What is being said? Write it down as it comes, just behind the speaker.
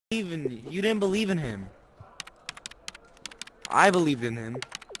You didn't believe in him. I believed in him.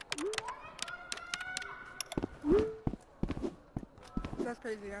 That's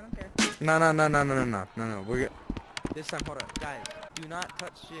crazy. I don't care. No. We're this time. Hold up, guys. Do not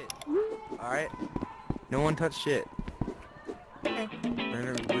touch shit. All right. No one touch shit. Okay.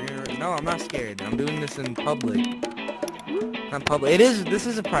 No, I'm not scared. I'm doing this in public. Not public. This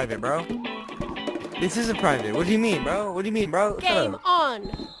is a private, bro. This is a private. What do you mean, bro? What do you mean, bro? Game on.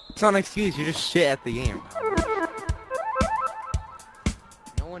 It's not an excuse. You just shit at the game.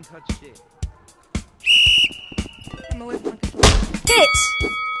 No one touch shit. I'm away from my controller. Hit.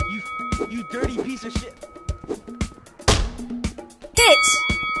 You dirty piece of shit. Hit.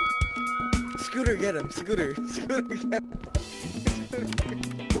 Scooter, get him. Scooter, get him.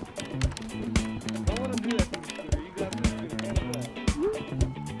 Don't want to do that to me, Scooter. You got this, Scooter. Handle that.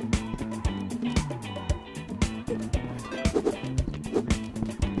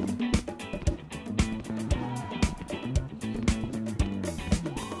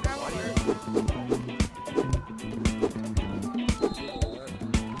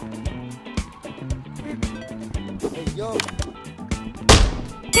 Hey, yo.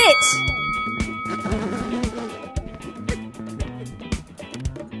 Hit.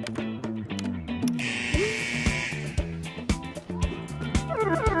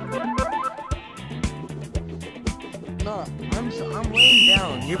 No, I'm laying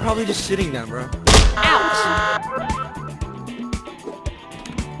down. You're probably just sitting down, bro. Out.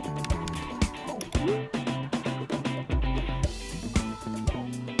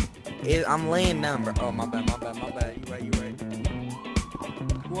 I'm laying down, bro. Oh, my bad. You right.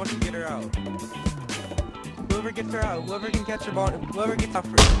 Who wants to get her out? Whoever gets her out, whoever can catch her ball, whoever gets out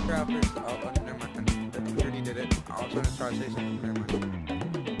first, get her out first. Oh, never mind. We already did it. I was trying to try to say something. Never mind.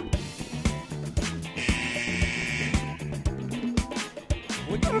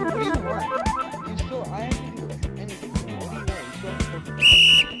 What do you want? You still, I haven't do anything. What do you want?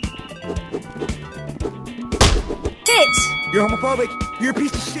 Hit. You're homophobic. You're a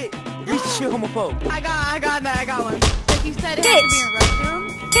piece of shit. You're a piece of shit homophobe. I got that. I got one. Like you said, it has to be in a restroom.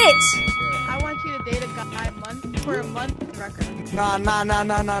 Hit. I want you to date a guy for a month record. Nah.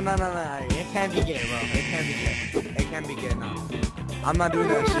 It can't be gay, bro. It can't be gay. It can't be gay, no. I'm not doing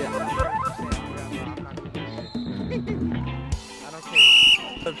that shit. I don't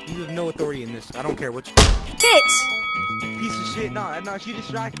care. You have no authority in this. I don't care what you... Hit. Piece of shit. No, she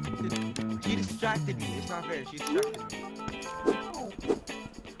distracted me. It's not fair. She distracted me.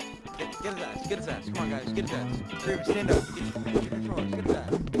 Get his ass. Come on, guys. Get his ass. Trevor, stand up. Get your controllers. Get his ass.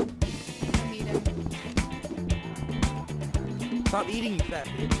 I need him. Stop eating, you fat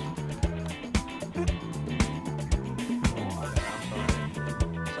bitch.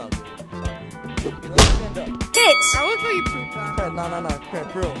 Let's stand up. Hit. I was where you pooped on. Crap, no. Crap,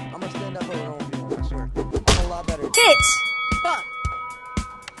 for real. I'm gonna stand up over 1v1, I swear. I'm a lot better. Hit. Fuck.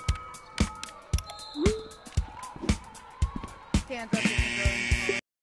 Hands up.